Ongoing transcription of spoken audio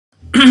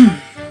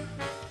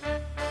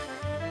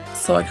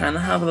So I kind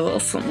of have a little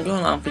something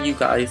going on for you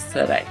guys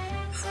today.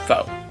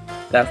 So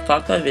let's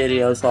start the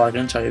video so I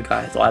can show you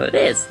guys what it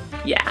is.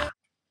 Yeah.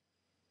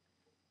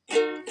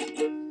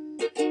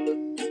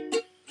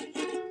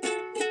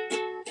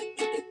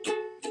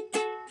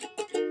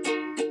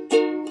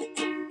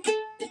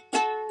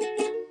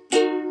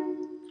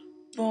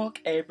 Walk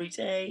every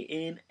day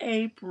in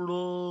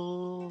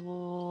April.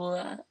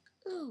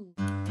 Ooh.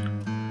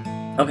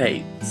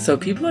 Okay, so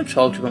people I've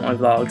talked to about my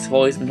vlogs have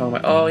always been talking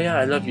about, oh yeah,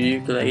 I love your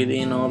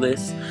ukulele and all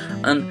this,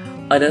 and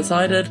I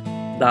decided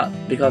that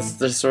because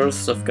there's sort of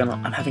stuff going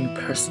on, I'm having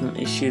personal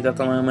issues at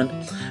the moment,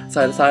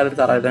 so I decided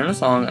that I'd learn a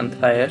song and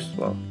play it.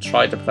 Well,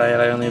 try to play it.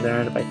 I only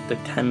learned it about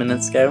like 10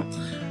 minutes ago,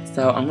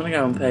 so I'm gonna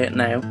go and play it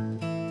now,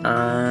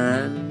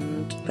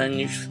 and then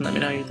you should let me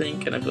know what you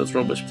think, and if it was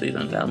rubbish, please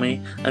don't tell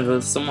me, and if it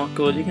was somewhat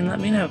good, you can let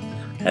me know.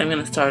 Okay, I'm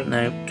gonna start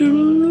now.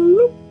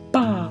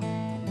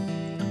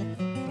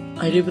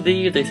 I do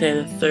believe they say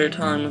the third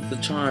time is the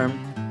charm.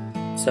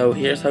 So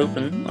here's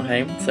hoping.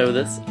 Okay, so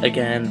this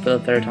again for the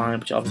third time,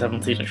 which obviously I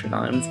haven't seen it 3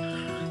 times,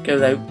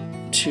 goes out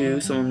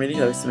to someone really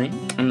close to me.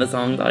 And the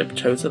song that I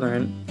chose to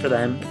learn for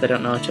them, they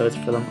don't know I chose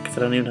it for them because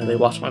I don't even know they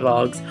watch my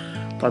vlogs.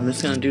 But I'm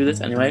just gonna do this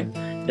anyway.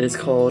 It is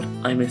called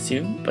I Miss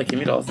You by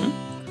Kimmy Dawson.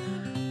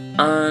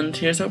 And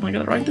here's hoping I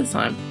get it right this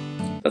time.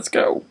 Let's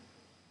go.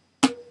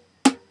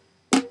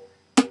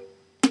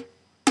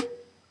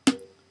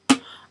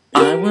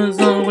 I was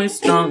always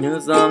strong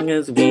as long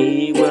as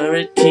we were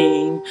a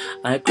team.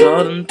 I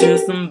crawled into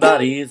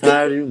somebody's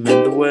heart who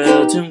meant the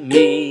world to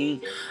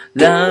me.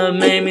 Love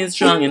made me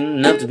strong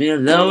enough to be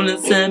alone and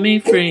set me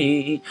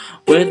free.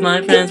 With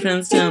my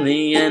friends till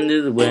the end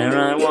is where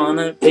I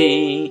wanna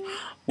be.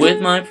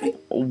 With my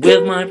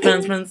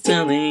friends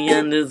till the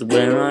end is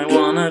where I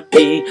wanna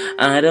be.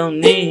 I don't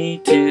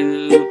need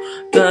to,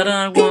 but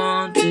I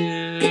want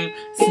to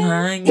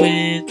hang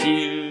with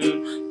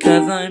you,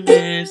 'cause I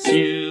miss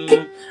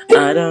you.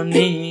 I don't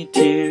need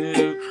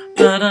to,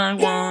 but I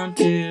want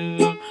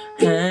to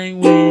hang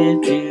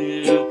with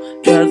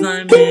you, 'cause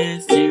I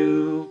miss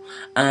you.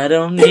 I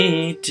don't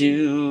need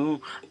to,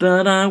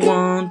 but I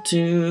want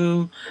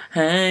to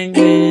hang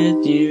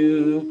with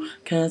you,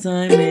 'cause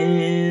I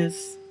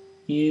miss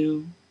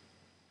you.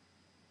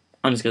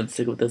 I'm just going to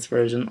stick with this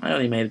version. I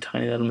only made a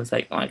tiny little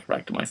mistake and I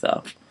corrected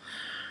myself.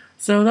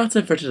 So that's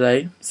it for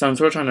today. So I'm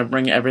sort of trying to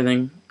bring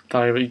everything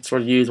that I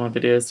sort of use in my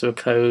videos to a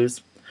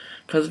close,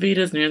 because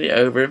Veda is nearly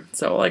over,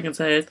 so all I can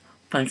say is,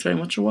 thanks very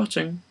much for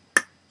watching.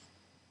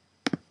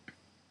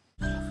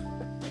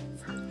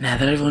 Now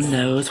that everyone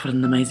knows what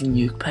an amazing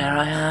uke player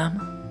I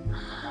am,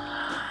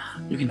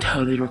 you can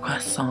totally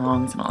request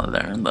songs and I'll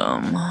learn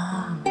them.